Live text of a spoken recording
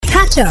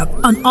Catch up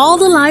on all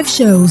the live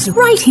shows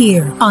right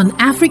here on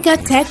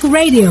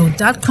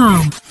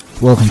africatechradio.com.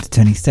 Welcome to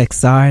Tony's Tech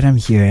Side. I'm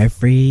here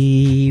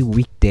every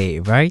weekday,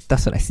 right?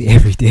 That's what I say,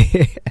 every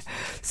day.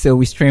 So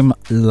we stream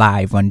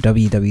live on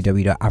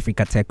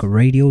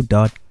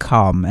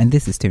www.africatechradio.com. And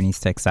this is Tony's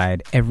Tech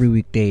Side. Every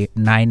weekday,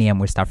 9 a.m.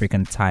 West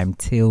African time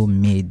till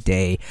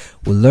midday.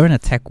 We'll learn a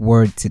tech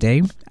word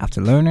today. After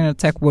learning a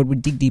tech word, we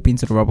dig deep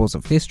into the rubbles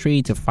of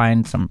history to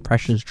find some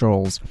precious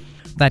jewels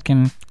that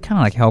can kind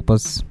of like help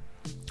us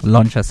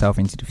launch ourselves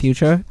into the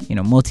future,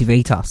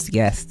 motivate us,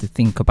 yes, to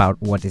think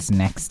about what is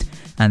next.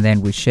 And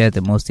then we share the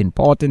most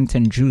important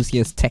and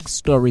juiciest tech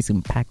stories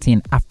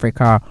impacting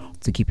Africa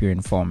to keep you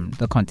informed,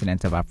 the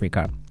continent of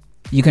Africa.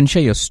 You can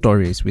share your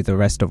stories with the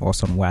rest of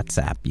us on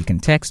WhatsApp. You can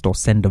text or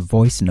send a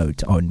voice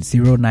note on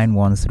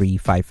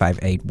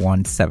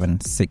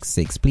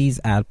 0913-558-1766. Please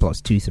add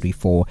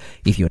 +234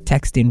 if you're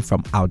texting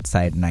from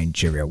outside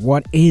Nigeria.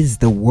 What is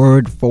the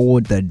word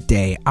for the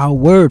day? Our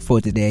word for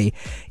today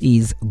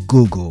is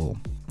Google.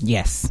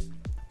 Yes,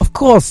 of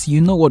course, you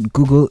know what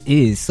Google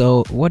is.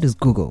 So what is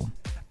Google?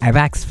 I've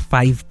asked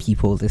 5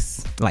 people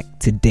this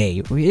today.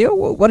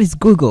 What is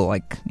Google?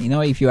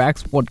 If you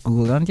ask what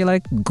Google, and you're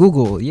like,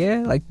 Google,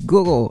 yeah, like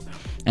Google.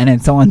 And then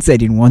someone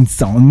said in one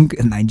song,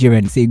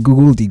 Nigerian, say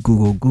Google the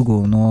Google.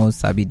 Google no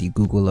sabi the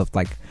Google of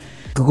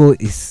Google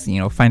is,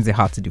 finds it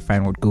hard to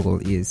define what Google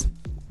is.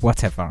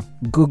 Whatever.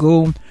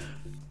 Google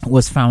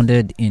was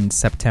founded in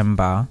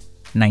September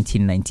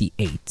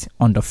 1998,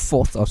 on the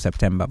 4th of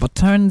September. But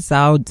turns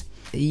out,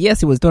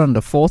 yes, it was done on the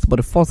 4th, but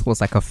the 4th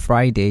was like a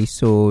Friday,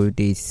 so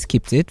they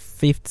skipped it.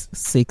 5th,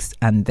 6th,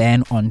 and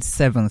then on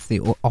 7th, the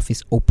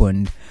office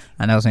opened,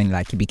 and that was when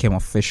it became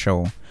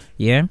official.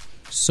 Yeah.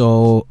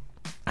 So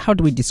how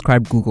do we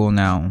describe Google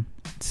now?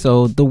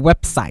 So the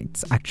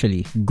website,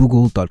 actually,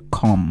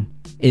 google.com.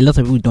 A lot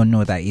of people don't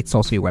know that it's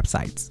also a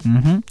website.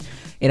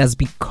 It has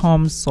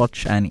become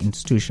such an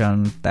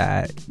institution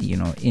that,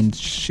 in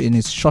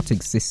its short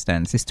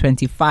existence, it's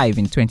 25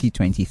 in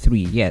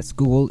 2023. Yes,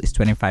 Google is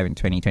 25 in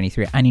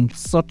 2023. And in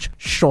such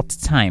short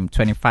time,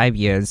 25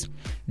 years,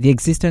 the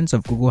existence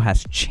of Google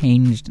has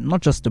changed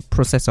not just the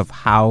process of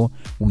how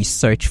we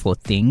search for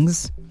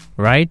things,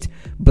 right?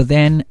 But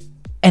then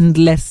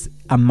endless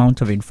amount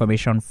of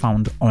information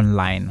found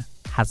online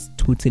has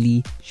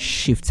totally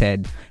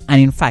shifted.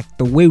 And in fact,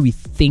 the way we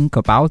think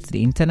about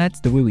the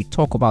internet, the way we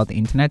talk about the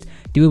internet,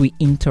 the way we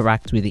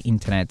interact with the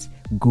internet,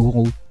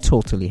 Google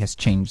totally has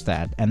changed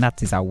that. And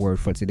that is our word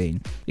for today.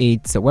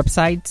 It's a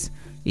website,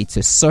 it's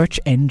a search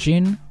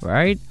engine,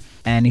 right?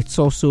 And it's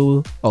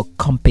also a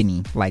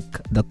company,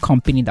 like the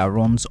company that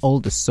runs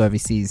all the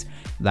services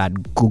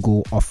that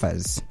Google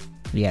offers.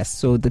 Yes,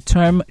 so the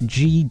term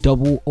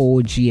Google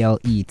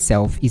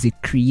itself is a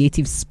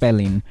creative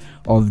spelling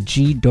of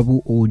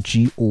Googol,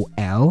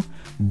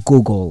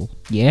 Google,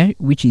 yeah,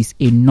 which is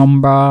a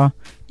number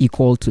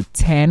equal to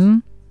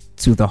 10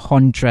 to the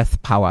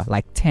 100th power,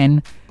 like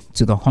 10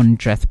 to the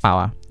 100th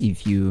power,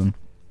 if you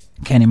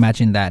can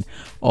imagine that.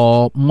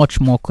 Or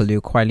much more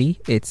colloquially,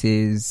 it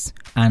is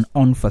an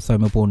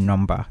unfathomable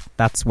number.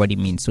 That's what it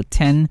means. So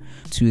 10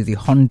 to the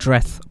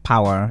 100th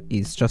power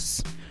is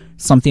just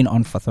something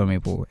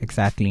unfathomable,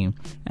 exactly.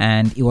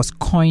 And it was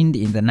coined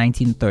in the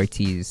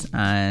 1930s,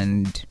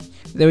 and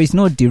there is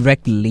no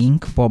direct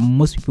link, but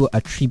most people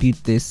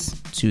attribute this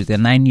to the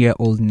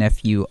 9-year-old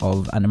nephew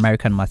of an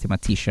American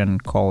mathematician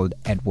called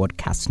Edward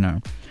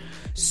Kastner.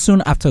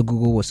 Soon after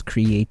Google was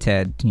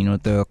created,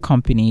 the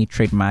company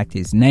trademarked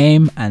his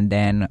name, and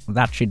then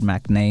that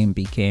trademark name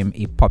became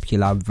a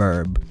popular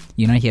verb.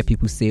 You hear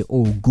people say,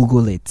 oh,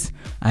 Google it.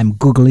 I'm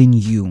Googling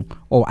you.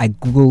 Or I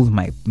Googled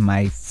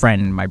my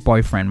friend, my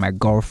boyfriend, my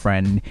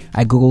girlfriend.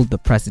 I Googled the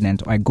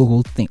president. Or I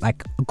Googled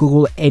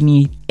Google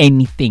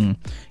anything,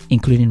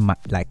 including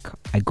I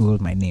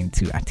Googled my name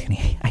too,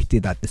 Anthony. I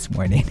did that this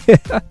morning.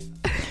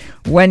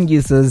 When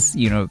users,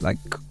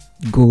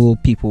 Google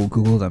people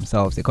Google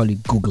themselves, they call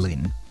it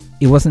Googling.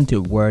 It wasn't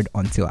a word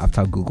until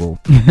after Google.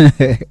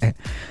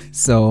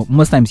 So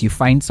most times you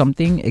find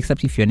something,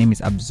 except if your name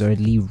is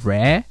absurdly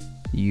rare,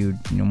 you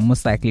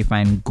most likely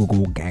find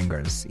Google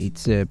gangers.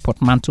 It's a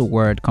portmanteau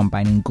word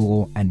combining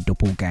Google and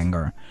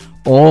doppelganger,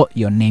 or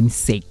your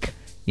namesake,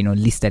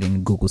 listed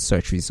in Google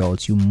search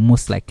results. You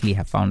most likely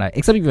have found that,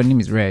 except if your name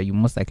is rare, you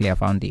most likely have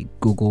found a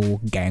Google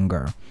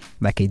ganger,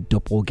 like a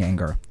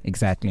doppelganger.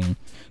 Exactly.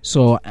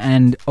 So,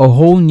 and a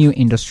whole new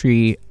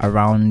industry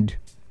around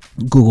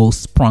Google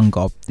sprung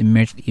up.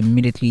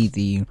 Immediately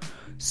the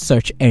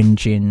search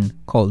engine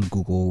called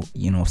Google,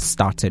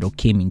 started or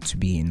came into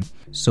being.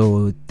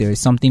 So there is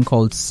something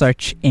called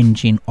search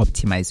engine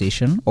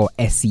optimization, or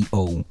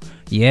SEO.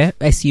 Yeah,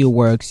 SEO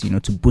works,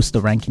 to boost the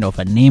ranking of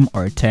a name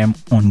or a term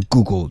on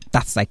Google.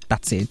 That's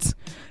it.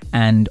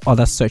 And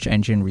other search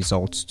engine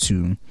results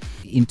too.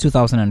 In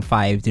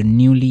 2005, the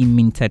newly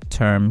minted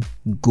term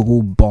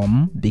Google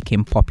bomb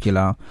became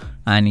popular,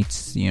 and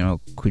it's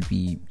could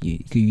be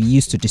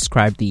used to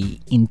describe the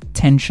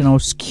intentional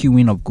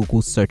skewing of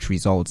Google search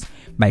results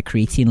by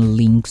creating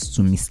links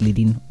to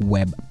misleading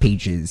web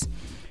pages.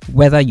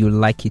 Whether you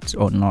like it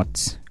or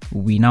not,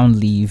 we now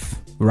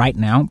live right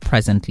now,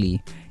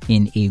 presently,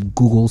 in a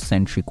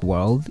Google-centric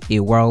world, a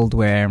world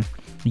where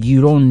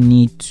you don't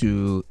need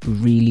to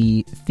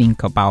really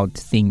think about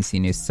things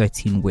in a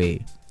certain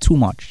way too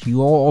much.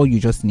 All you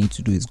just need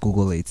to do is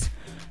Google it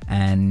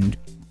and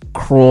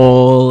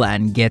crawl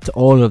and get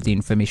all of the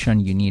information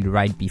you need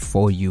right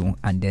before you,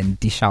 and then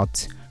dish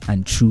out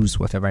and choose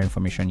whatever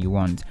information you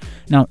want.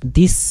 Now,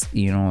 this,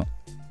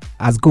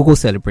 as Google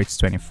celebrates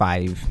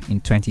 25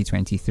 in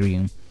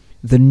 2023,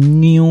 the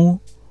new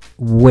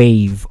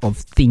wave of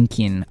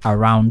thinking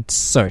around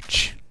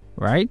search,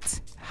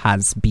 right,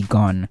 has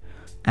begun,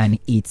 and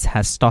it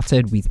has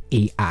started with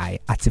AI,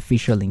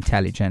 artificial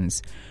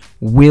intelligence.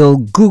 Will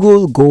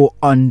Google go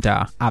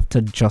under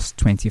after just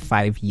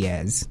 25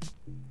 years?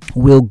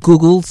 Will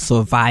Google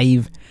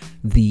survive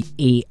the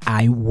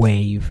AI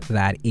wave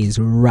that is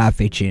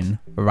ravaging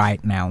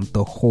right now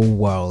the whole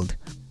world?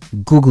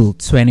 Google,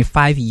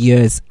 25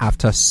 years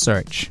after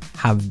search,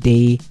 have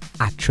they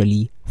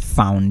actually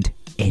found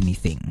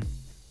anything?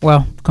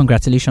 Well,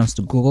 congratulations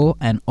to Google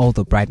and all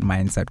the bright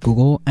minds at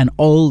Google and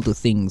all the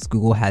things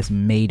Google has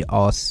made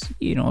us,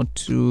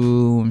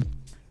 to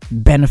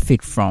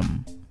benefit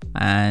from.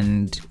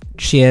 And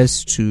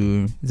cheers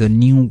to the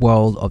new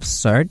world of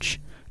search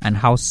and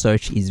how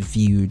search is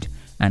viewed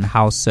and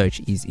how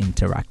search is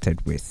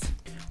interacted with.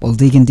 Well,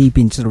 digging deep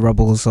into the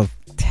rubbles of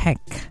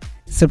tech.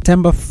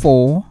 September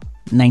 4,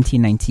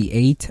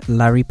 1998,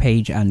 Larry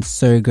Page and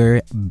Sergey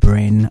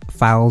Brin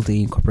filed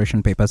the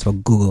incorporation papers for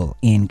Google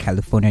in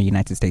California,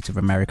 United States of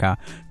America.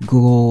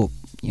 Google,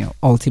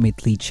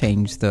 ultimately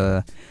changed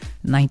the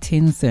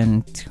 19th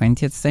and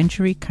 20th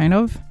century, kind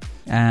of.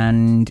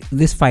 And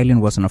this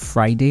filing was on a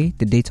Friday.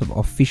 The date of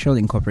official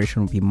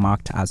incorporation will be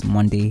marked as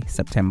Monday,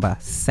 September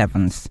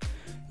 7th.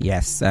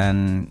 Yes,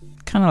 and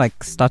kind of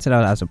like started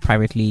out as a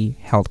privately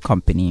held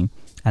company,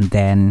 and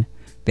then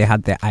they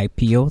had their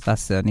IPO,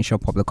 that's the initial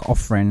public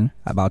offering,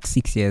 about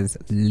 6 years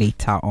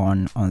later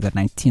on the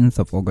 19th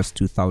of August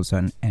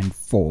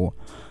 2004.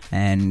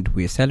 And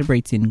we're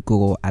celebrating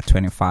Google at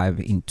 25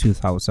 in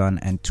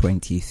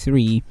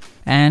 2023.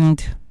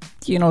 And,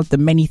 the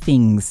many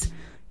things,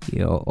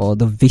 or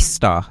the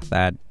vista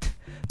that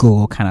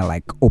Google kind of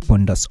like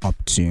opened us up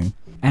to.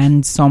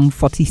 And some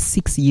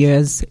 46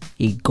 years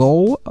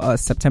ago,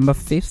 September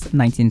 5th,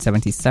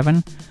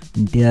 1977,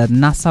 the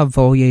NASA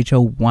Voyager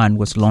 1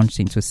 was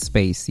launched into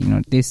space.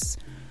 This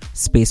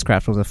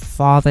spacecraft was the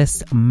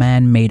farthest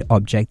man-made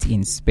object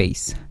in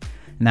space.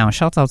 Now,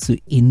 shout out to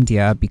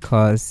India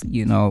because,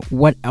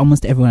 what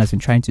almost everyone has been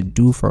trying to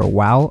do for a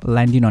while,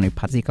 landing on a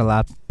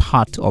particular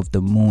part of the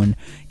moon.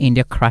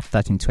 India cracked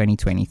that in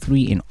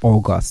 2023 in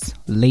August,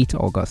 late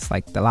August,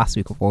 like the last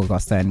week of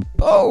August. And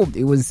boom,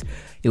 it was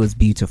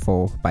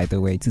beautiful, by the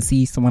way, to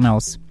see someone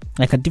else,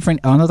 like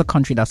another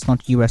country that's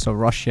not US or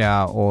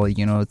Russia or,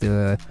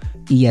 the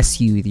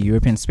ESU, the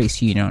European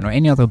Space Union, or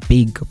any other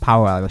big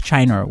power, like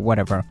China or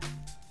whatever.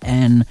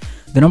 And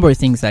the number of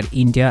things that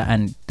India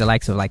and the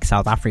likes of like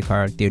South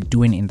Africa, they're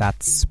doing in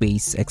that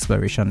space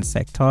exploration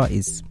sector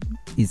is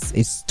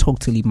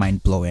totally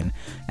mind-blowing.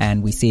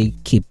 And we say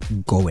keep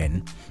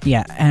going.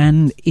 Yeah,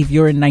 and if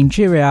you're in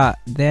Nigeria,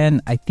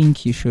 then I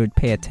think you should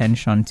pay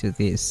attention to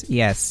this.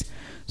 Yes,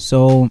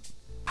 so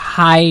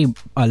high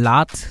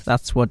alert,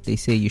 that's what they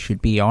say you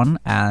should be on,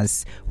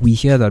 as we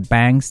hear that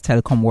banks,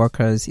 telecom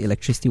workers,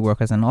 electricity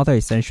workers, and other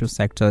essential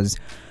sectors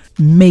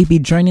may be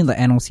joining the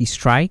NLC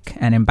strike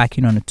and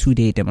embarking on a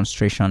 2-day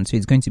demonstration. So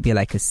it's going to be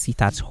like a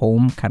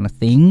sit-at-home kind of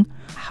thing.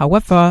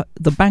 However,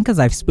 the bankers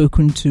I've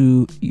spoken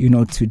to,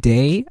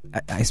 today,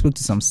 I spoke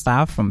to some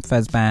staff from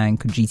First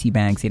Bank, GT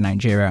Banks in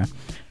Nigeria.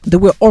 They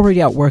were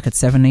already at work at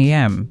 7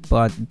 a.m.,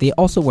 but they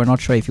also were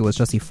not sure if it was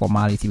just a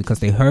formality because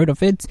they heard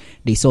of it,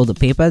 they saw the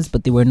papers,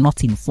 but they were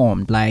not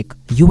informed. Like,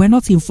 you were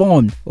not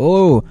informed.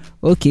 Oh,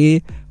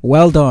 okay,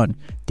 well done.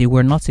 They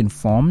were not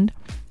informed.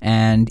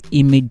 And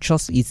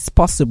it's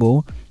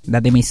possible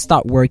that they may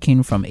start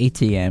working from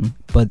 8 a.m.,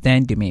 but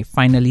then they may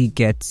finally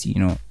get,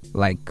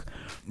 like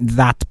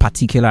that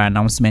particular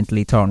announcement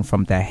later on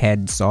from their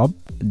heads up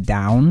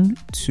down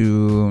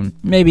to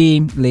maybe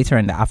later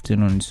in the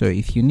afternoon. So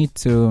if you need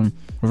to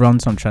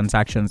run some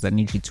transactions that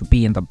need you to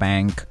be in the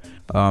bank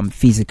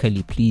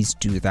physically, please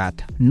do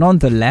that.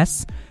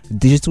 Nonetheless,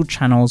 digital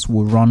channels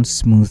will run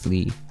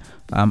smoothly.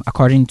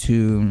 According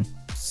to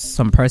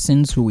some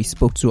persons who we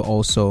spoke to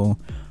also,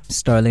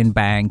 Sterling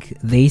Bank,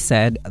 they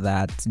said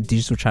that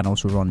digital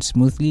channels will run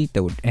smoothly. They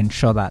would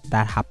ensure that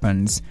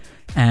happens,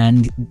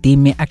 and they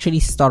may actually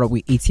start up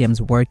with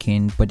ATMs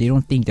working, but they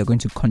don't think they're going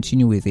to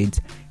continue with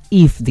it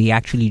if they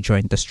actually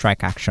join the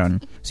strike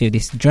action. So if they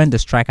join the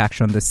strike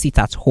action, the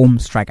sit-at-home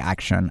strike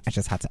action, I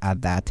just had to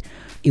add that,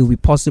 it will be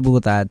possible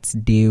that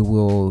they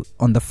will,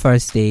 on the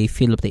first day,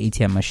 fill up the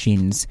ATM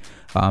machines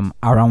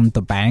around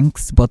the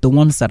banks, but the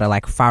ones that are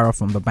like far off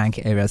from the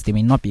bank areas, they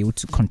may not be able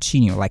to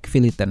continue, like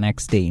fill it the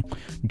next day,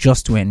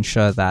 just to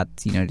ensure that,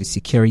 the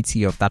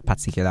security of that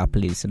particular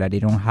place, so that they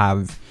don't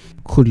have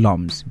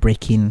hoodlums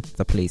breaking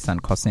the place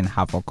and causing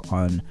havoc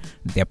on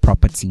their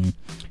property.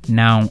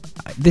 Now,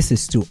 this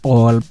is to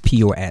all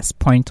POS,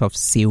 point of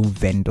sale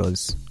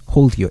vendors.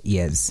 Hold your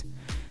ears.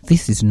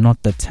 this is not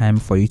the time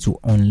for you to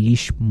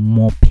unleash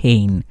more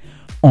pain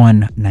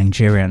on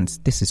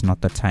Nigerians. This is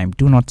not the time.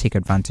 Do not take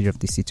advantage of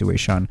this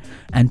situation.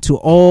 And to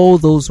all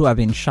those who have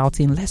been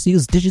shouting, let's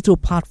use digital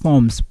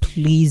platforms,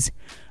 please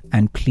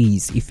and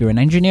please, if you're an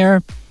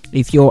engineer,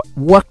 if you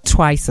work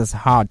twice as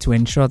hard to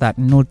ensure that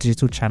no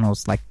digital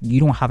channels, like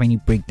you don't have any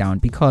breakdown,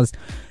 because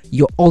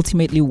you're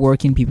ultimately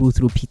working people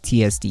through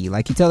PTSD.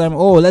 Like you tell them,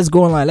 oh, let's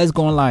go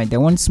online.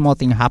 Then one small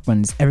thing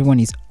happens,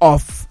 everyone is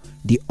off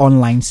the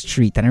online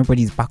street and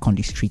everybody's back on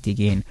the street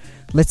again.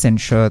 Let's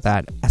ensure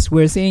that as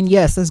we're saying,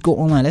 yes, let's go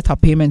online, let our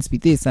payments be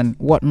this and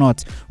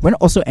whatnot, we're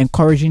also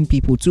encouraging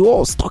people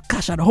to stock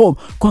cash at home,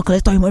 go and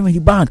collect all your money in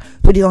the bank,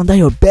 put it under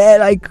your bed.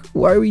 Like,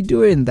 why are we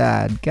doing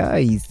that,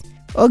 guys?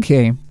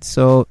 Okay,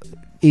 so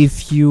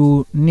if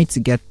you need to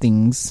get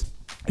things,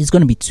 it's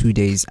going to be 2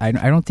 days. I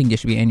don't think there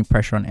should be any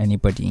pressure on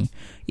anybody.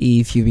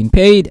 If you've been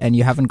paid and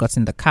you haven't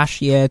gotten the cash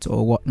yet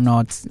or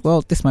whatnot,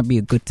 well, this might be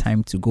a good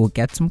time to go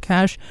get some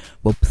cash.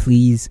 But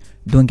please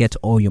don't get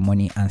all your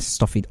money and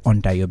stuff it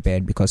under your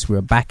bed, because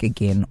we're back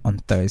again on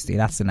Thursday.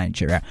 That's in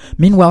Nigeria.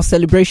 Meanwhile,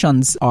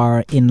 celebrations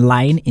are in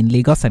line in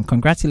Lagos, and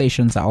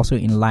congratulations are also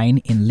in line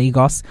in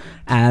Lagos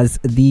as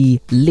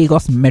the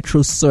Lagos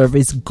Metro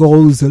service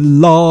goes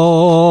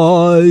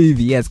live.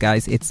 Yes,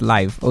 guys, it's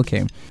live.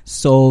 Okay,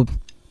 so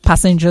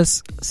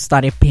passengers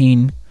started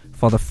paying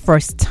for the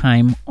first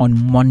time on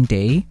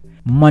Monday,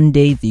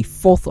 the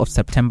 4th of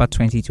September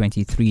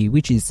 2023,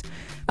 which is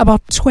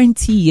about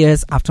 20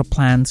 years after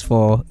plans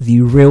for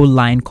the rail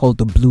line called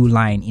the Blue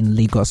Line in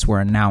Lagos were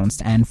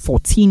announced, and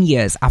 14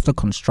 years after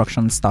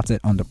construction started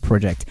on the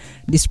project.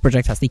 This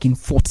project has taken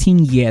 14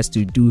 years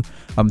to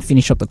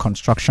finish up the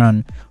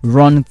construction,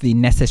 run the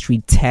necessary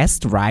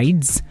test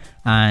rides,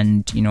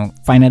 and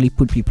finally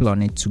put people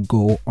on it to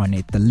go on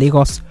it. The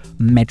Lagos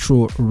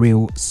Metro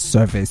Rail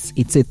Service.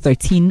 It's a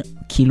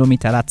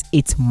 13-kilometer, that's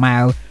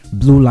 8-mile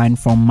blue line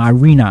from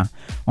Marina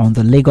on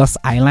the Lagos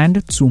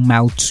Island to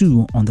Mile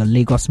 2 on the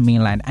Lagos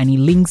mainland, and it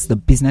links the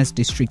business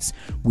districts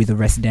with the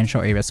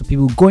residential area. So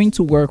people going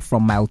to work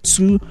from Mile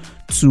 2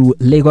 to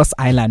Lagos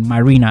Island,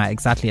 Marina,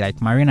 exactly,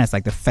 like Marina is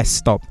like the first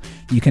stop.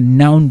 You can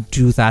now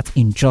do that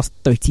in just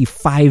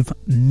 35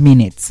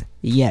 minutes.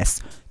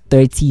 Yes,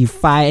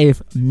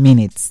 35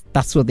 minutes.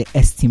 That's what the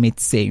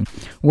estimates say.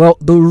 Well,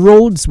 the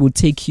roads will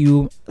take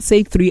you,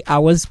 say, 3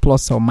 hours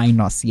plus or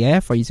minus,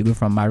 for you to go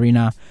from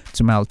Marina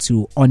to Mile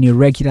 2 on a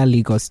regular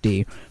Lagos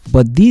day.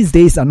 But these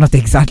days are not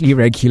exactly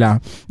regular.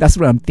 That's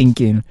what I'm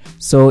thinking.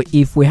 So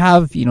if we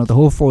have, the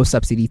whole full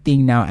subsidy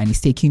thing now, and it's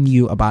taking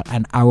you about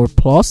an hour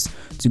plus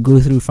to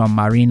go through from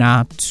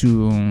Marina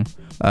to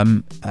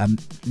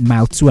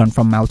Mile 2 and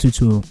from Mile 2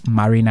 to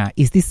Marina,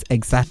 is this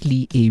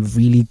exactly a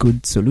really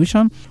good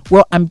solution?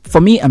 Well, for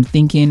me, I'm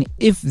thinking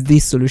if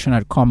this solution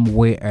had come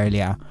way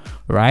earlier,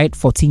 right?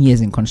 14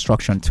 years in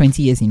construction,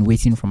 20 years in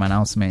waiting from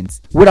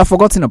announcements, would have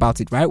forgotten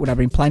about it, right? Would have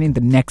been planning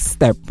the next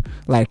step,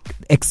 like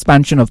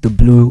expansion of the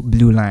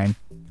blue line.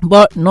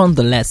 But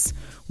nonetheless,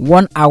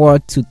 1 hour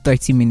to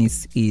 30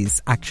 minutes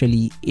is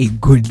actually a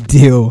good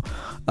deal.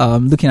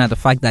 Looking at the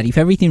fact that if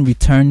everything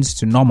returns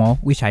to normal,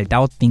 which I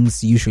doubt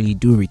things usually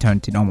do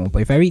return to normal,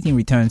 but if everything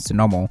returns to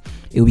normal,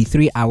 it will be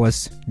 3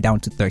 hours down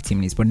to 30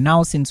 minutes. But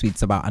now, since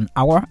it's about an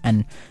hour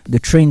and the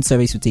train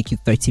service will take you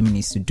 30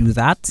 minutes to do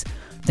that,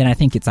 then I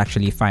think it's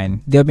actually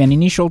fine. There'll be an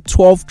initial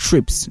 12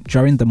 trips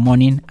during the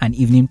morning and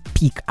evening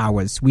peak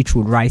hours, which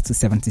will rise to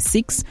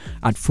 76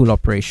 at full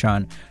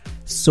operation.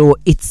 So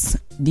it's,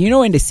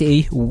 when they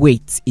say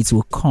wait, it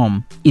will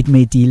come. It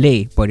may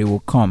delay, but it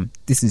will come.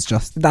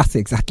 That's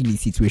exactly the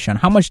situation.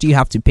 How much do you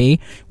have to pay?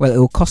 Well, it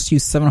will cost you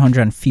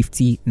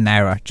 750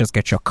 naira. Just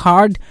get your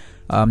card,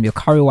 your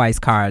Carrywise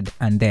card,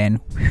 and then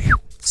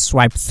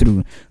swipe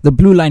through. The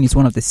Blue Line is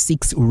one of the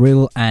 6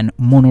 rail and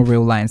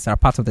monorail lines that are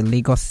part of the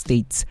Lagos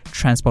State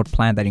Transport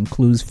Plan that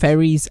includes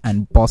ferries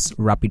and bus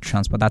rapid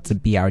transport. That's a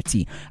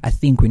BRT. I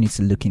think we need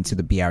to look into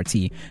the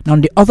BRT. Now,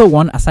 the other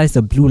one, aside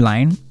the Blue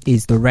Line,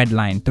 is the Red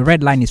Line. The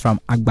Red Line is from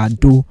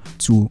Agbado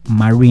to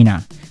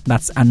Marina.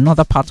 That's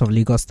another part of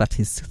Lagos that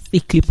is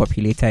thickly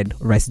populated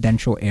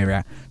residential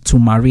area, to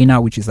Marina,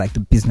 which is like the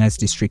business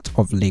district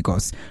of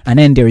Lagos. And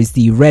then there is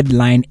the Red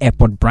Line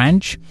Airport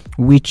branch,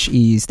 which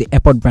is the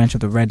airport branch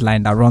of the Red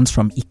Line that runs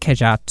from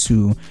Ikeja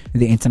to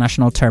the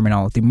international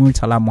terminal, the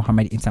Murtala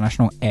Mohammed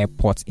International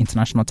Airport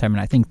International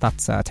Terminal. I think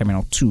that's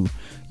Terminal 2.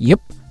 Yep.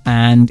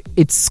 And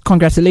it's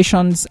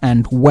congratulations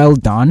and well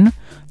done,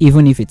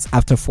 even if it's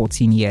after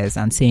 14 years,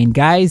 and saying,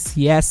 guys,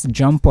 yes,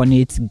 jump on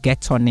it,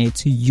 get on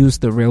it, use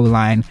the rail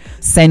line,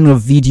 send your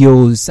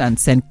videos and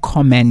send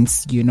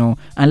comments,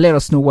 and let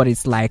us know what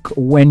it's like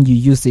when you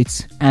use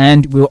it.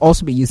 And we'll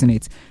also be using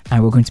it,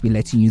 and we're going to be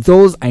letting you.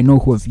 Those I know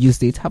who have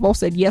used it have all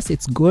said, yes,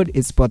 it's good.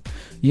 But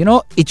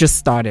it just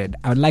started.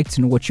 I would like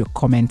to know what your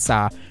comments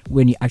are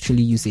when you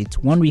actually use it.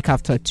 1 week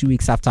after, 2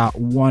 weeks after,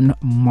 1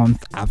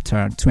 month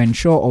after, to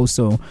ensure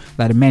also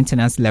that the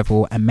maintenance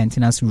level and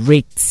maintenance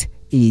rate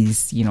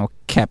is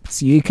kept.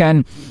 So you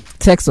can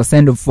text or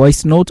send a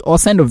voice note or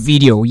send a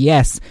video.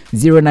 Yes,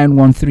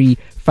 0913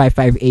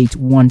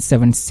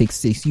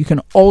 558-1766. You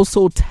can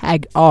also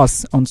tag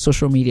us on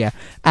social media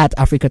at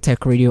Africa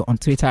Tech Radio on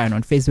Twitter and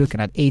on Facebook,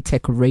 and at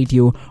ATech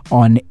Radio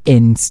on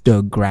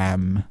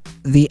Instagram.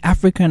 The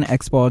African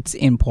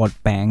Export-Import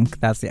Bank,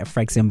 that's the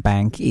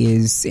Afreximbank,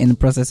 is in the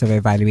process of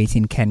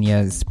evaluating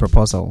Kenya's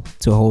proposal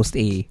to host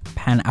a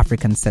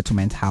Pan-African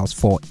settlement house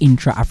for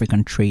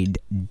intra-African trade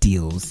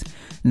deals.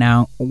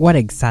 Now, what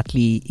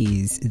exactly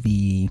is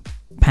the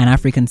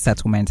Pan-African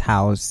Settlement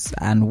House,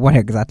 and what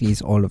exactly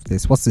is all of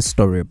this? What's the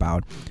story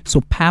about?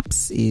 So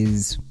PAPSS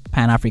is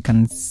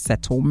Pan-African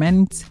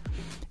Settlement,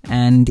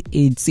 and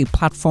it's a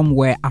platform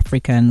where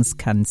Africans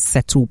can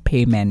settle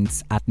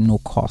payments at no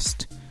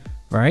cost,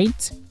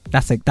 right?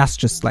 That's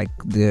just like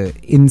the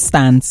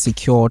instant,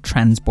 secure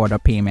trans-border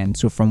payment,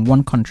 so from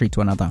one country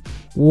to another.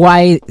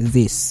 Why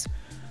this?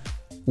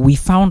 We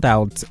found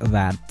out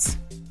that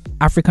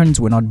Africans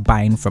were not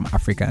buying from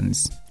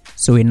Africans.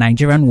 So a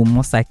Nigerian will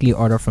most likely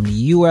order from the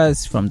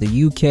US, from the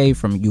UK,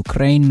 from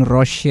Ukraine,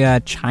 Russia,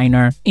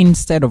 China,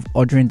 instead of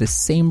ordering the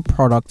same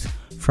product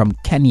from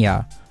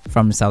Kenya,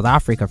 from South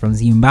Africa, from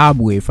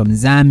Zimbabwe, from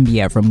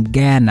Zambia, from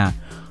Ghana.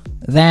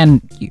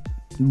 Then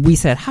we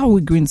said, how are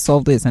we going to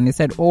solve this? And they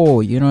said,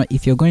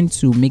 if you're going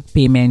to make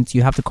payments,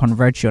 you have to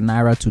convert your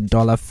naira to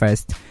dollar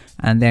first,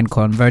 and then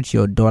convert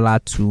your dollar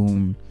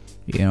to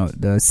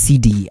the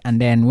CD, and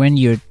then when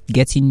you're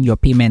getting your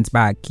payments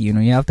back, you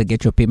have to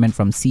get your payment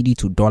from CD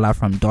to dollar,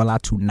 from dollar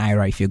to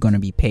naira if you're going to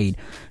be paid,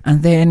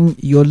 and then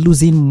you're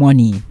losing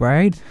money,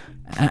 right?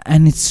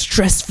 And it's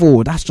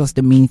stressful. That's just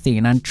the main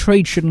thing, and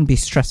trade shouldn't be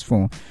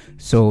stressful.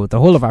 So the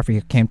whole of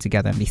Africa came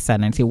together and they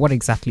said, and say, what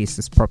exactly is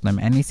this problem?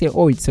 And they say,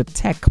 it's a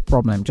tech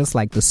problem, just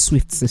like the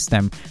SWIFT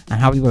system, and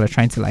how people are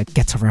trying to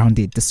get around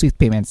it, the SWIFT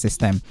payment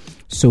system.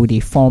 So they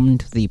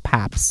formed the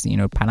PAPSS,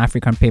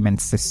 Pan-African Payment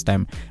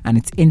System, and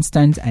it's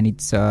instant and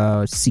it's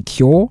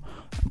secure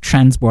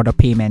trans-border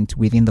payment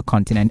within the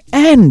continent.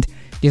 And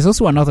there's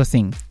also another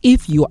thing.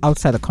 If you're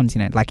outside the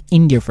continent, like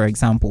India, for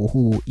example,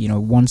 who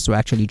wants to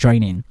actually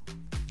join in,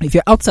 if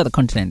you're outside the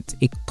continent,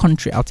 a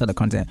country outside the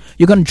continent,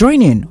 you're going to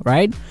join in,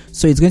 right?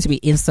 So it's going to be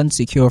instant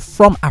secure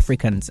from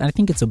Africans. And I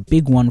think it's a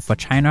big one for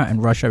China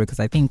and Russia,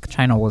 because I think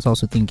China was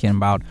also thinking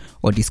about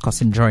or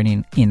discussing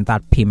joining in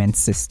that payment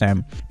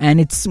system. And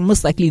it's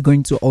most likely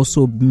going to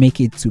also make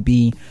it to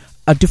be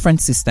a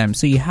different system.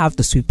 So you have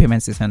the SWIFT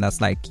payment system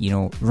that's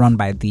run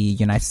by the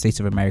United States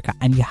of America,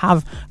 and you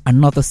have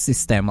another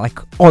system, like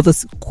other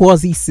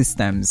quasi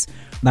systems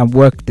that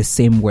work the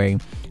same way.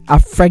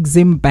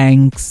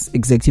 Afreximbank's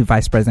Executive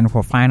Vice President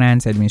for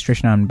Finance,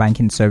 Administration and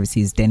Banking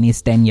Services,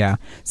 Dennis Denya,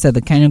 said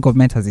the Kenyan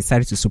government has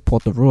decided to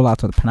support the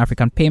rollout of the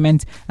Pan-African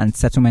Payment and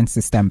Settlement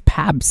System,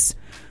 PAPSS,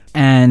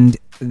 and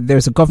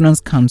there's a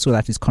governance council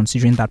that is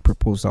considering that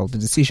proposal. The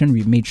decision will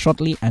be made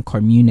shortly and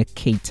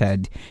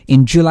communicated.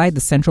 In July,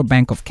 the Central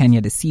Bank of Kenya,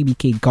 the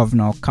CBK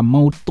Governor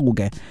Kamau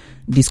Toge,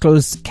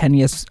 disclosed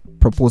Kenya's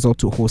proposal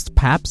to host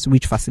PAPSS,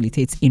 which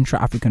facilitates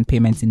intra-African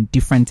payments in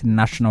different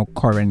national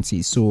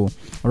currencies. So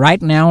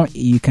right now,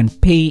 you can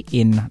pay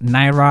in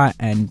Naira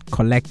and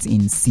collect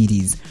in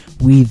CDs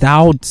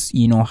without,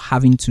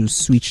 having to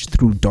switch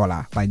through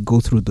dollar, go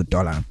through the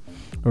dollar.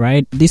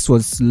 Right, this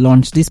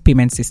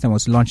payment system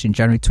was launched in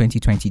January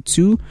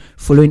 2022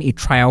 following a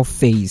trial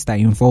phase that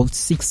involved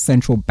 6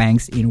 central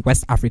banks in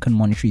West African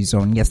Monetary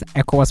Zone. Yes, the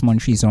ECOWAS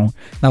Monetary Zone.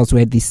 That was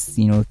where this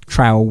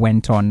trial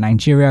went on.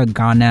 Nigeria,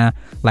 Ghana,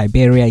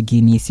 Liberia,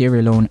 Guinea,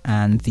 Sierra Leone,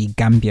 and the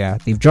Gambia.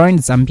 They've joined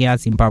Zambia,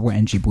 Zimbabwe,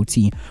 and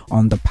Djibouti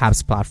on the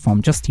PAPSS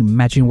platform. Just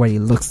imagine what it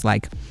looks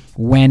like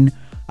when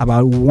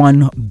about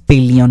 1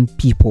 billion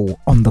people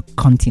on the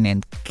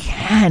continent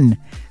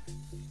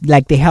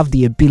they have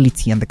the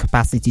ability and the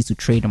capacity to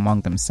trade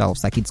among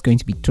themselves. It's going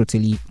to be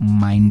totally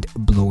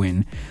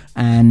mind-blowing.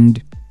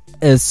 And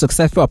a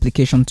successful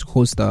application to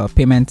host the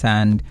payment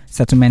and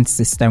settlement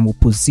system will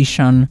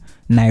position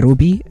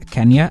Nairobi,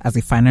 Kenya, as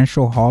a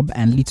financial hub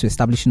and lead to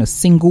establishing a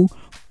single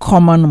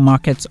common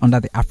market under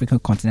the African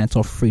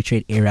Continental Free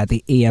Trade Area,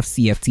 the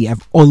AFCFT.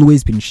 I've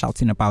always been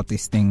shouting about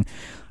this thing.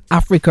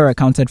 Africa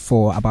accounted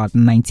for about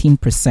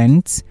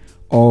 19%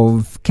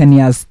 of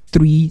Kenya's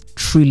 3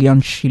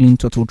 trillion shilling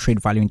total trade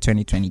value in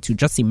 2022.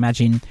 Just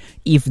imagine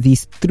if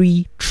this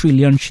 3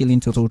 trillion shilling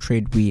total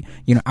trade,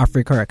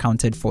 Africa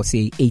accounted for,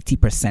 say,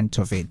 80%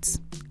 of it.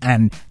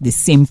 And the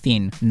same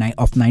thing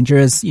of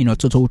Nigeria's,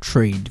 total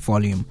trade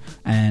volume,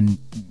 and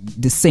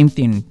the same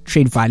thing,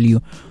 trade value,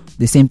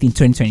 the same thing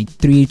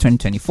 2023,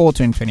 2024,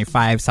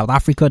 2025, South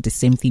Africa, the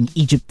same thing,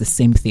 Egypt, the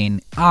same thing.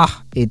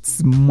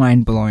 It's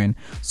mind-blowing.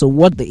 So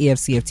what the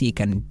AFCFTA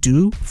can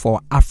do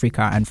for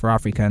Africa and for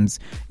Africans,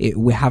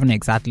 we haven't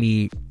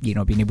exactly,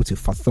 been able to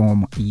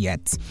fathom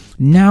yet.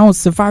 Now,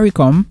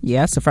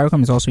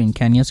 Safaricom is also in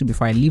Kenya. So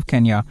before I leave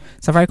Kenya,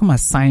 Safaricom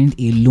has signed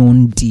a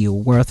loan deal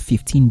worth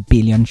 15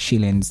 billion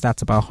shillings.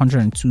 That's about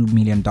 $102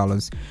 million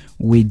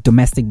with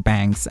domestic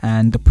banks,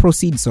 and the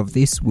proceeds of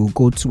this will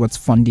go towards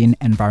funding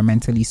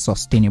environmentally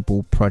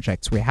sustainable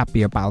projects. We're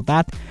happy about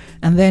that.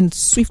 And then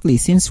swiftly,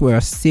 since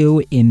we're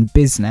still in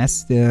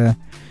business, the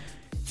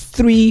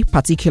 3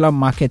 particular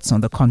markets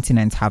on the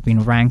continent have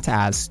been ranked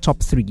as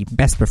top 3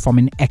 best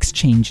performing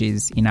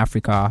exchanges in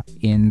Africa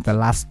in the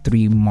last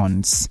 3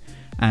 months.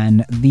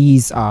 And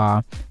these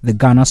are the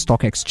Ghana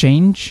Stock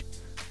Exchange,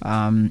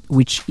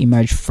 which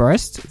emerged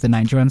first, the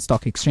Nigerian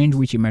Stock Exchange,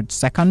 which emerged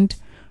second,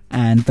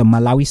 and the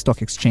Malawi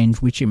Stock Exchange,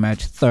 which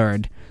emerged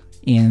third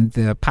in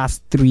the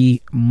past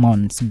 3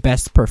 months,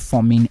 best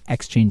performing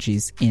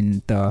exchanges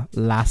in the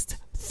last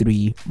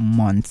 3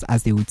 months,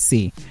 as they would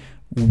say.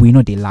 We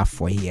know they laugh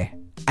for here.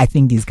 I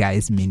think these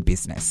guys mean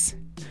business.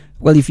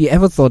 Well, if you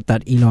ever thought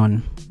that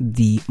Elon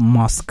the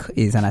Musk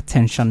is an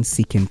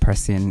attention-seeking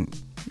person,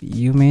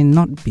 you may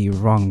not be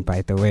wrong,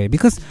 by the way,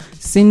 because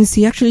since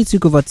he actually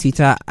took over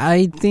Twitter,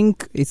 I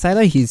think it's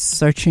either he's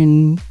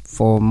searching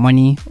for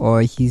money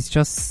or he's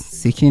just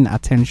seeking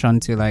attention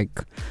to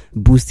like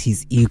boost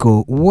his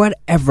ego,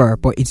 whatever.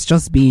 But it's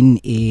just been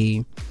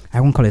I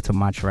won't call it a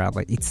match rap,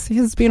 but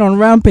it's been on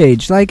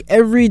rampage. Like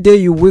every day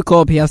you wake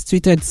up, he has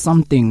tweeted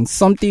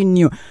something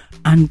new,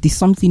 and the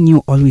something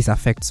new always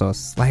affects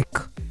us. Like,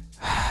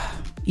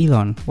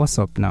 Elon, what's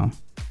up now?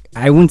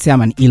 I wouldn't say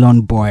I'm an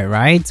Elon boy,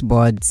 right?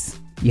 But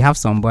you have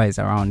some boys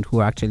around who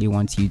actually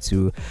want you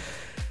to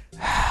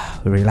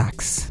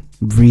relax,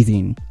 breathe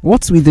in.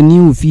 What's with the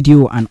new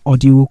video and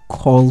audio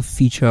call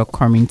feature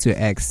coming to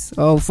X?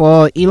 Oh,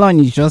 for Elon,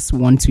 it's just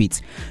one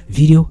tweet.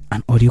 Video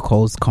and audio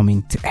calls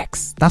coming to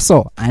X. That's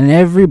all. And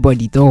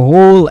everybody, the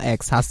whole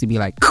X has to be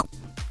like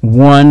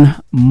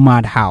one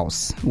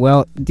madhouse.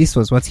 Well, this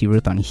was what he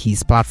wrote on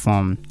his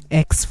platform,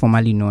 X,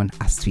 formerly known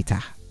as Twitter.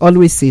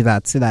 Always say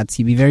that so that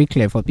you be very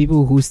clear for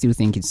people who still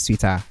think it's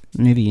Twitter.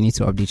 Maybe you need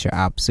to update your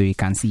app so you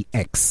can see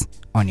X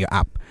on your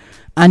app.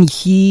 And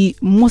he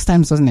most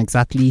times doesn't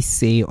exactly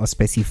say or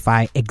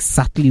specify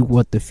exactly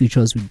what the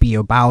features would be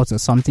about or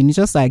something. It's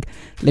just like,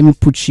 let me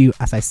put you,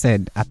 as I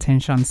said,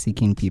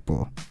 attention-seeking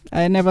people.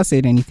 I never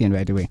said anything,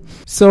 by the way.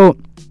 So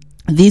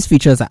these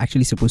features are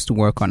actually supposed to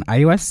work on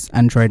iOS,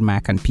 Android,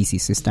 Mac, and PC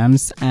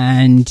systems,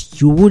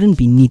 and you wouldn't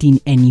be needing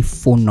any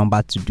phone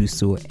number to do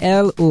so.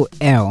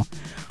 LOL.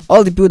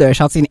 All the people that are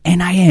shouting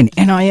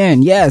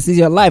NIN, yes, it's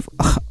your life.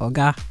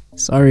 Okay,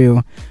 sorry.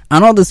 And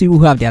all those people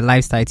who have their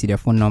lives tied to their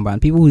phone number,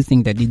 and people who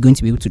think that they're going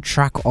to be able to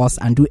track us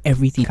and do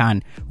everything they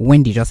can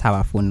when they just have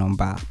a phone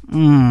number.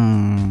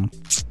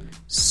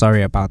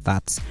 Sorry about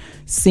that.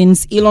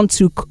 Since Elon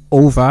took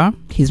over,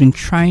 he's been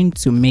trying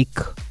to make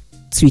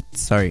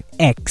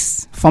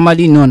X,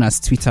 formerly known as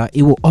Twitter.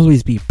 It will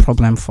always be a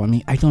problem for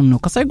me. I don't know,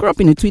 because I grew up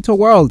in a Twitter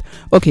world.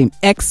 Okay,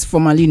 X,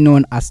 formerly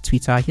known as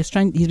Twitter, he's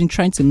been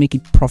trying to make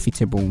it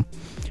profitable.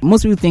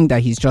 Most people think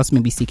that he's just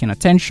maybe seeking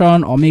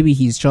attention, or maybe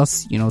he's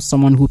just,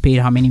 someone who paid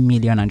how many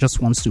million and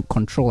just wants to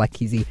control, like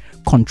he's a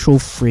control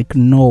freak.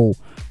 No,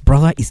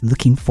 brother is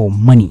looking for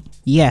money.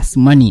 Yes,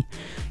 money.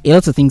 A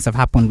lot of things have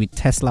happened with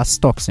Tesla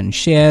stocks and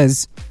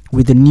shares,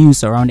 with the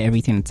news around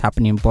everything that's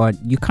happening, but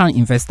you can't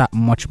invest that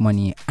much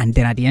money and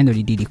then at the end of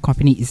the day, the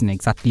company isn't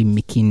exactly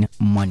making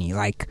money.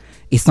 Like,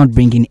 it's not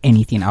bringing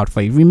anything out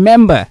for you.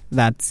 Remember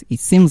that it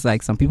seems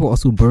like some people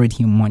also borrowed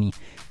him money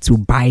to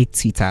buy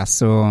Twitter,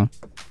 so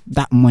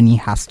that money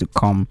has to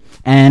come.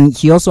 And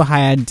he also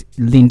hired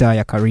Linda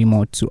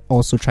Yakarimo to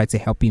also try to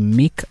help him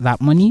make that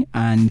money.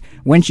 And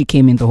when she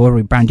came in, the whole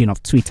rebranding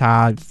of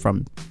Twitter,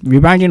 from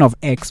rebranding of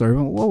X, or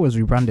what was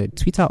rebranded,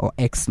 Twitter or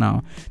X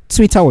now?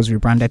 Twitter was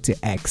rebranded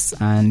to X,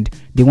 and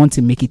they want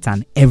to make it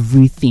an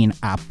everything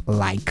app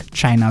like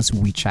China's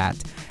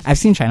WeChat. I've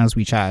seen China's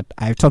WeChat.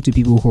 I've talked to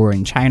people who are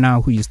in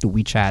China who used to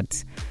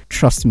WeChat.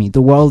 Trust me,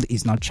 the world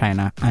is not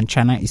China, and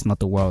China is not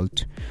the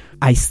world.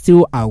 I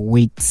still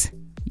await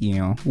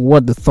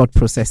what the thought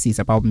process is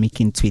about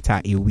making Twitter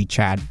a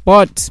WeChat.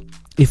 But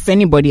if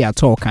anybody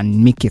at all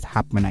can make it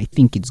happen, I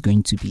think it's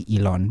going to be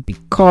Elon,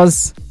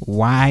 because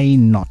why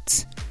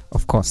not?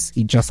 Of course,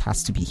 it just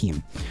has to be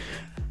him.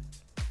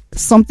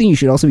 Something you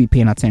should also be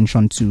paying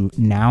attention to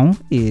now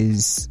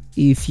is,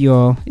 if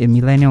you're a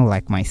millennial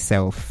like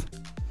myself,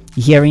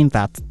 hearing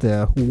that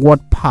the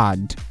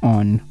WordPad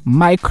on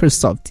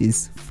Microsoft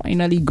is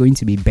finally going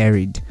to be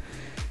buried.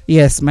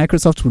 Yes,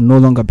 Microsoft will no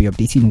longer be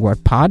updating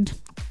WordPad,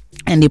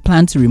 and they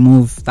plan to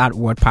remove that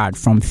WordPad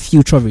from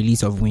future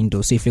release of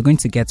Windows. So if you're going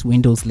to get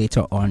Windows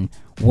later on,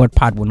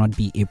 WordPad will not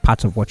be a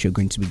part of what you're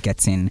going to be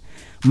getting.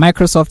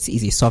 Microsoft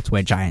is a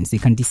software giant. They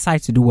can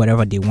decide to do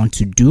whatever they want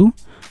to do.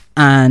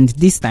 And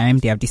this time,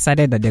 they have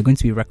decided that they're going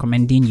to be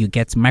recommending you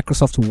get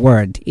Microsoft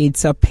Word.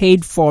 It's a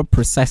paid-for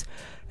process.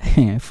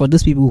 For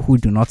those people who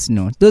do not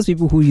know, those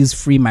people who use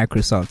free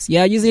Microsoft,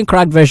 using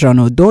cracked version,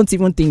 or don't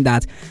even think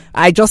that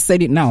I just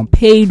said it now.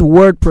 Paid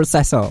word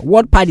processor.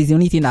 WordPad is the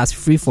only thing that's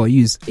free for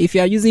use. If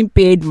you are using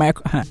paid my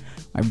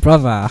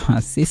brother,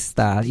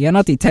 sister, you're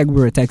not a tech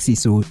guru, taxi,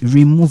 so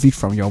remove it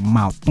from your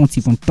mouth. Don't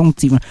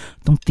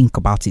think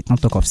about it.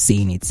 Don't talk of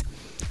saying it.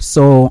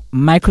 So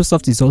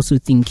Microsoft is also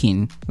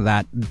thinking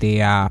that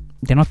they're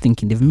not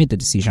thinking, they've made the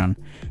decision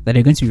that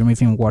they're going to be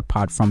removing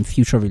WordPad from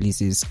future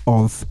releases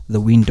of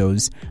the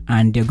Windows,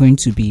 and they're going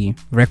to be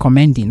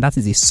recommending, that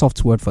is a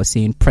soft word for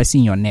saying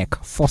pressing your neck,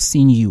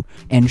 forcing you,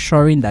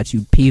 ensuring that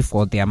you pay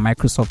for their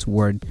Microsoft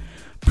Word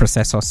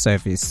processor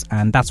service,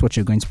 and that's what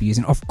you're going to be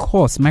using. Of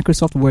course,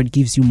 Microsoft Word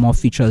gives you more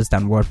features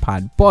than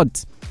WordPad,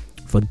 but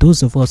for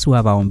those of us who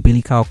have our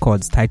umbilical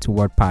cords tied to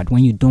WordPad,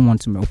 when you don't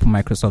want to open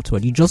Microsoft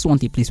Word, you just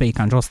want a place where you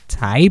can just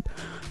type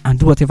and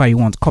do whatever you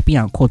want, copy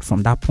and code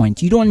from that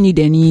point. You don't need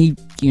any,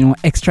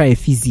 extra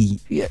effigy,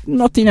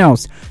 nothing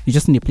else. You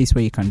just need a place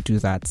where you can do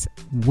that.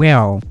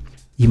 Well,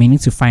 you may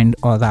need to find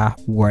other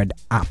Word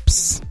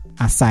apps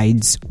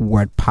aside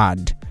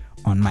WordPad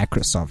on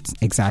Microsoft.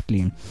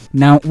 Exactly.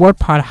 Now,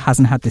 WordPad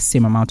hasn't had the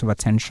same amount of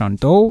attention,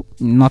 though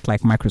not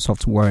like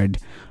Microsoft Word.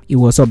 It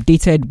was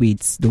updated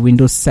with the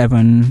Windows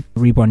 7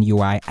 Ribbon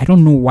UI. I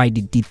don't know why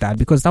they did that,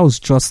 because that was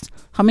just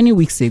how many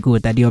weeks ago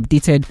that they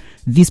updated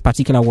this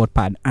particular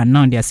WordPad, and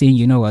now they're saying,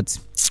 you know what,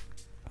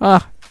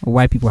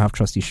 why people have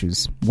trust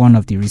issues. One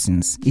of the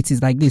reasons it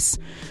is like this.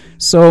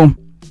 So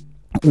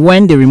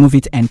when they remove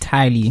it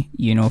entirely,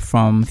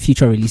 from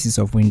future releases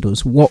of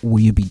Windows, what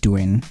will you be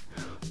doing?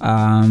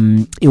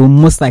 It will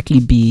most likely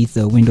be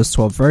the Windows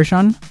 12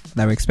 version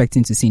that we're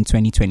expecting to see in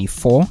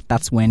 2024.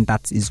 That's when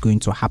that is going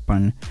to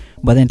happen.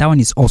 But then that one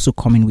is also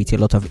coming with a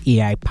lot of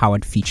AI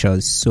powered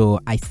features. So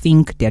I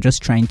think they're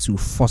just trying to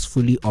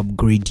forcefully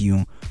upgrade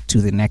you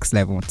to the next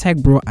level. Tech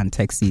Bro and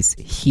Texas,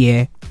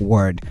 hear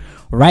word.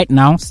 Right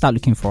now, start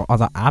looking for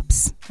other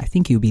apps. I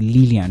think it'll be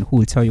Lillian who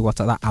will tell you what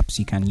other apps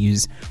you can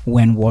use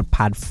when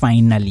WordPad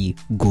finally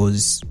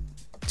goes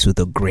to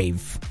the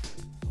grave.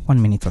 1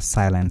 minute of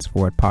silence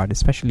for WordPad,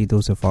 especially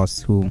those of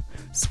us who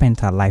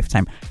spent our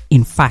lifetime.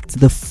 In fact,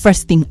 the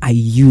first thing I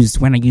used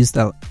when I used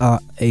a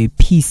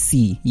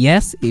PC,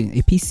 yes,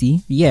 a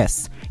PC,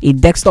 yes, a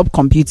desktop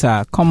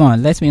computer. Come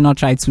on, let me not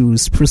try to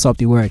spruce up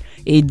the word.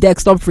 A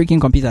desktop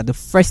freaking computer. The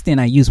first thing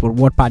I used was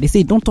WordPad. They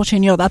say don't touch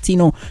any of that,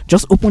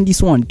 just open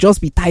this one. Just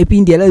be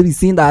typing there. Let's be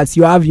seeing that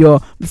you have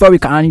before we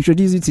can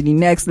introduce you to the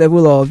next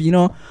level of,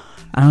 And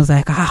I was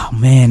like,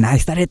 man, I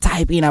started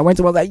typing. I went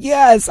to, I was like,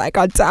 yes, I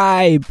can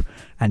type.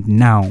 And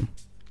now,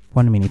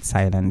 1 minute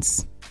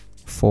silence.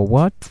 For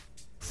what?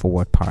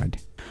 For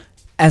WordPad.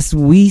 As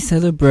we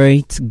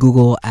celebrate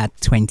Google at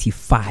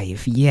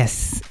 25,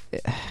 yes.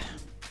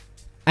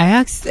 I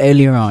asked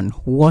earlier on,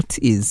 what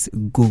is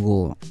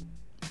Google?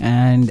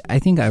 And I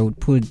think I would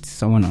put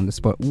someone on the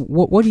spot.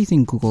 What do you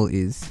think Google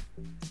is?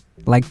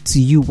 Like, to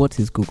you,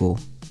 what is Google?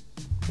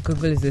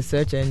 Google is a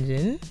search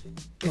engine.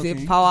 It's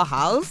Okay. a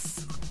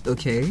powerhouse.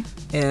 Okay.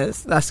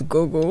 Yes, that's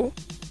Google.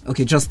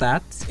 Okay, just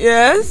that?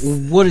 Yes.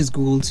 What is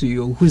Google to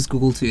you? Who is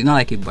Google to you? Not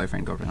like a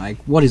boyfriend, girlfriend. Like,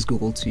 what is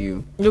Google to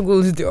you?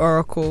 Google is the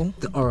oracle.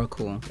 The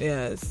oracle.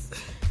 Yes.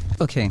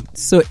 Okay,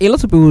 so a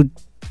lot of people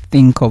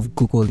think of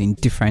Google in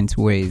different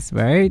ways,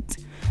 right?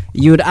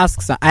 You would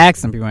ask, I asked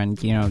some people, and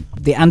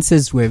the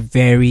answers were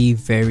very,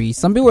 very.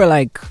 Some people were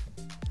like,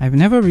 I've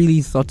never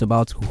really thought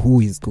about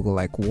who is Google.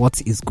 Like,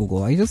 what is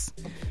Google? I just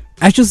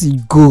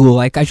Google,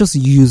 like I just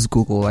use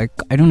Google, like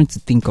I don't need to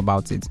think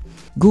about it.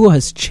 Google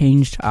has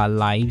changed our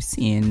lives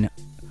in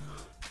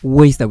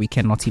ways that we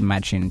cannot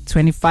imagine.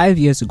 25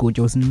 years ago,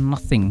 there was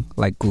nothing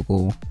like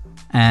Google.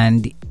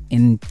 And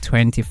in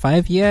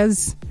 25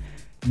 years,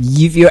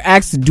 if you're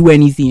asked to do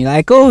anything, you're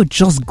like,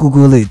 just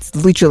Google it,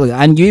 literally.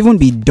 And you even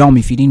be dumb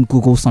if you didn't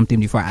Google something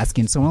before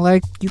asking someone.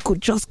 Like, you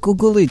could just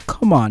Google it,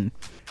 come on.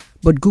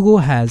 But Google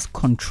has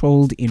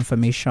controlled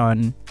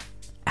information,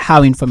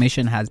 how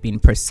information has been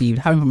perceived,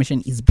 how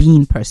information is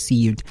being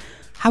perceived,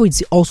 how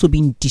it's also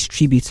being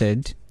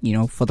distributed,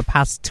 for the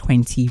past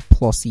 20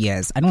 plus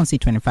years. I don't want to say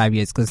 25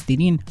 years because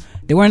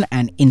they weren't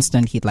an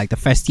instant hit like the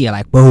first year,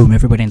 like boom,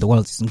 everybody in the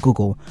world is in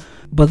Google.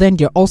 But then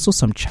there are also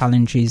some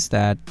challenges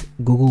that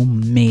Google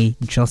may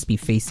just be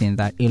facing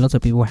that a lot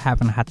of people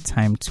haven't had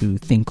time to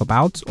think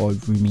about or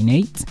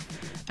ruminate.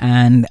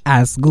 And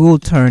as Google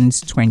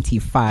turns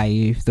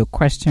 25, the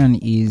question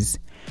is,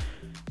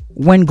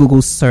 when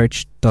Google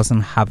search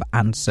doesn't have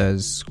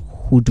answers,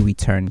 who do we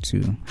turn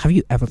to? Have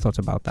you ever thought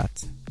about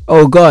that?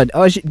 Oh God!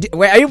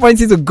 Wait, are you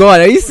pointing to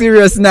God? Are you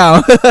serious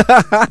now?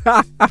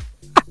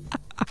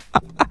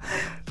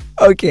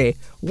 Okay,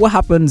 what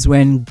happens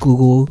when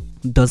Google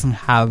doesn't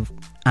have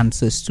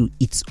answers to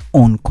its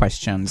own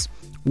questions?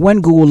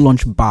 When Google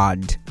launched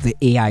Bard, the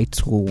AI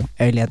tool,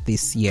 earlier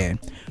this year,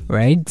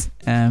 right?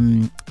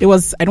 It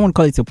was, I don't want to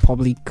call it a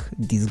public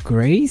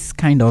disgrace,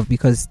 kind of,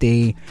 because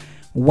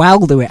while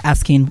they were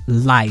asking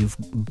live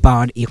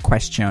Bard a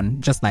question,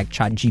 just like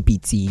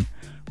ChatGPT,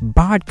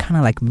 Bard kind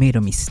of like made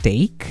a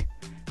mistake,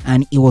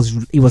 and it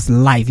was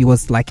live. It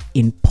was like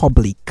in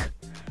public,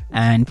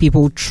 and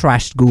people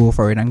trashed Google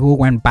for it. And Google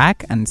went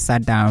back and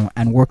sat down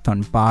and worked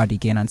on Bard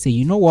again and say,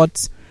 you know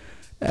what?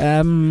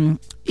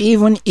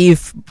 Even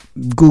if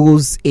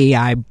Google's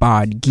AI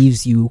Bard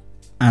gives you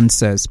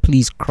answers,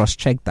 please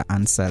cross-check the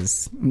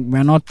answers.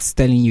 We're not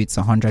telling you it's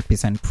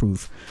 100%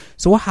 proof.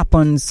 So what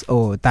happens?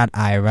 Oh, that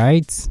eye,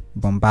 right?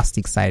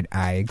 Bombastic side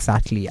eye,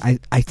 exactly.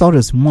 I thought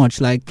as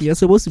much. Like, you're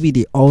supposed to be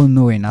the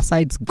all-knowing.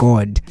 Aside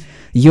God,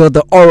 you're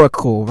the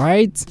oracle,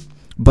 right?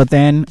 But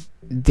then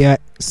there are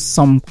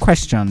some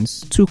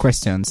questions, 2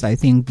 questions I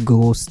think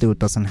Google still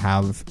doesn't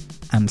have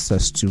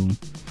answers to.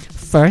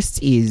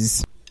 First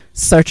is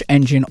search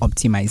engine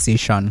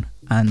optimization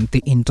and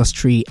the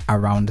industry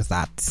around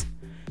that.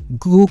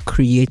 Google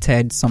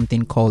created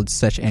something called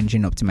search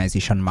engine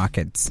optimization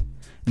markets.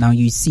 Now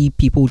you see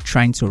people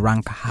trying to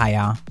rank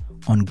higher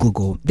on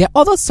Google. There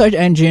are other search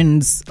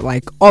engines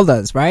like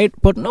others, right?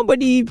 But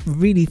nobody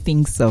really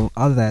thinks of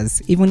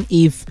others. Even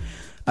if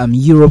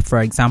Europe,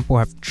 for example,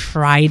 have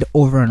tried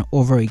over and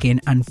over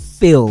again and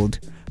failed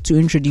to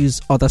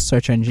introduce other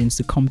search engines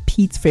to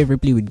compete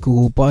favorably with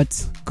Google,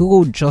 but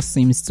Google just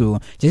seems to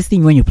just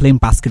think when you're playing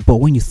basketball,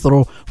 when you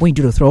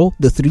do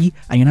the three,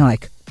 and you're not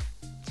like,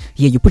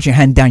 yeah, you put your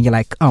hand down, you're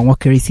like, oh, what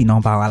crazy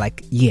number?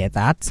 Like, yeah,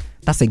 that's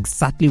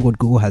exactly what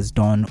Google has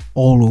done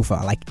all over,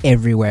 like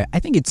everywhere. I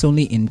think it's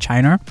only in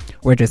China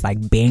where there's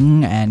like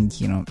Bing and,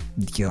 you're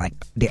like,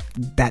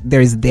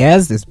 there's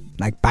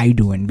like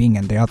Baidu and Bing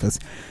and the others,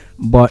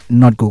 but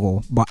not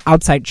Google. But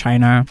outside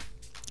China,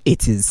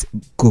 it is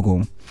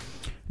Google.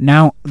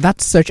 Now,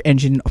 that search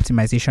engine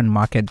optimization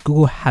market,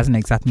 Google hasn't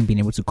exactly been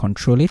able to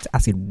control it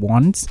as it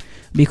wants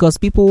because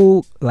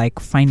people like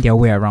find their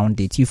way around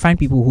it. You find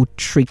people who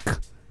trick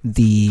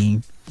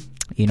the,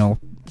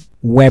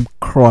 web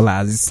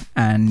crawlers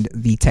and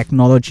the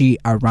technology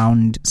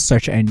around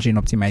search engine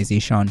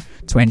optimization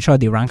to ensure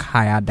they rank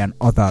higher than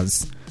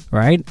others,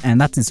 right? And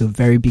that is a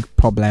very big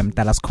problem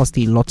that has caused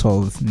a lot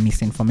of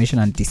misinformation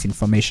and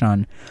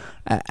disinformation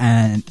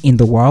and in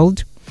the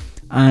world.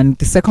 And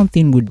the second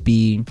thing would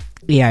be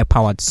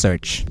AI-powered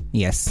search.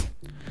 Yes.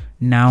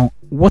 Now,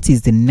 what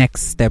is the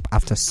next step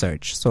after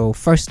search? So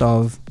first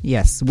off,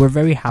 yes, we're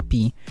very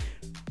happy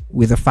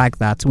with the fact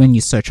that when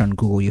you search on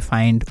Google, you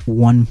find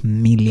 1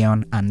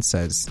 million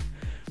answers.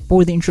 But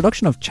with the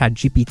introduction of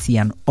ChatGPT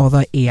and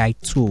other AI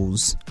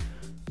tools,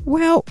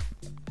 well,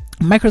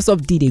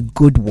 Microsoft did a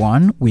good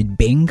one with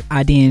Bing,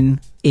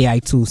 adding AI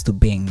tools to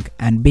Bing.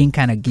 And Bing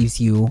kind of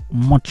gives you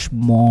much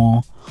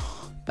more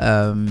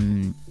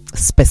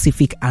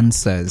specific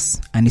answers.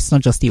 And it's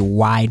not just a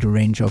wide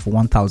range of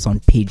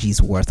 1,000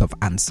 pages worth of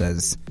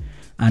answers.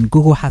 And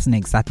Google hasn't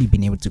exactly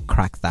been able to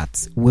crack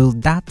that. Will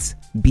that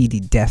be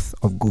the death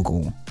of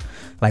Google?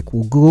 Like,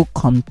 will Google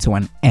come to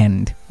an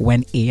end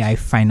when AI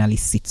finally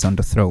sits on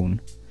the throne?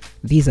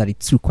 These are the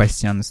two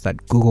questions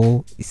that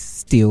Google is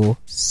still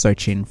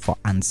searching for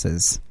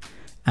answers.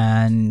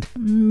 And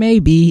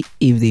maybe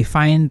if they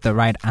find the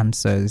right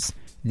answers,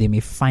 they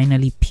may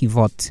finally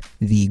pivot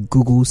the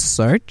Google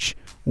search,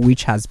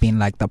 which has been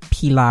like the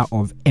pillar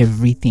of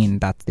everything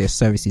that their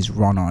services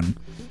run on.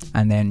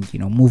 And then,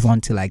 move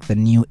on to like the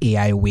new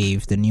AI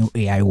wave, the new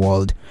AI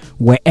world,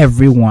 where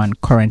everyone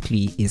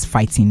currently is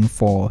fighting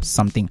for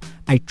something.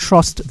 I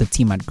trust the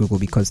team at Google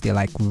because they're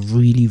like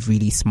really,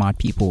 really smart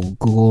people.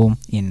 Google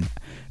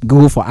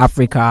for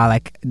Africa,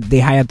 like they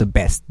hire the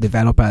best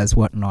developers,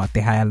 whatnot.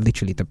 They hire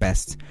literally the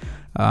best.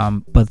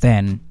 But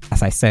then,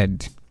 as I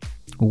said,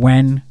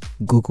 when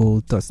Google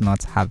does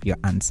not have your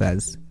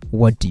answers,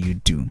 what do you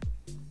do?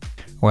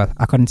 Well,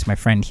 according to my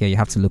friend here, you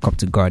have to look up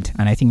to God.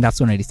 And I think that's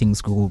one of the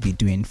things Google will be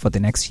doing for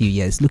the next few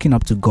years, looking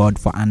up to God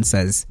for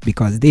answers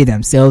because they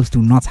themselves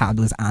do not have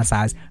those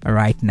answers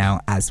right now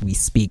as we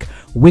speak.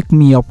 Wake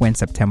me up when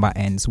September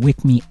ends.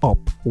 Wake me up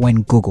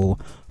when Google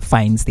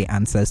finds the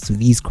answers to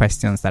these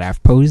questions that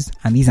I've posed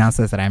and these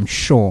answers that I'm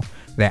sure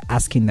they're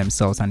asking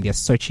themselves and they're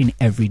searching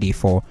every day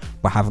for,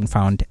 but haven't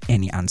found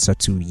any answer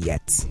to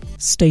yet.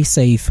 Stay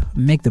safe,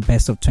 make the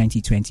best of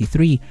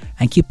 2023,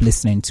 and keep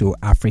listening to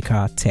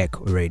Africa Tech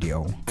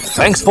Radio.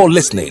 Thanks for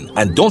listening,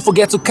 and don't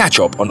forget to catch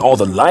up on all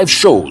the live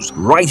shows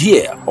right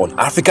here on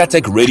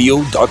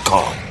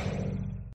africatechradio.com.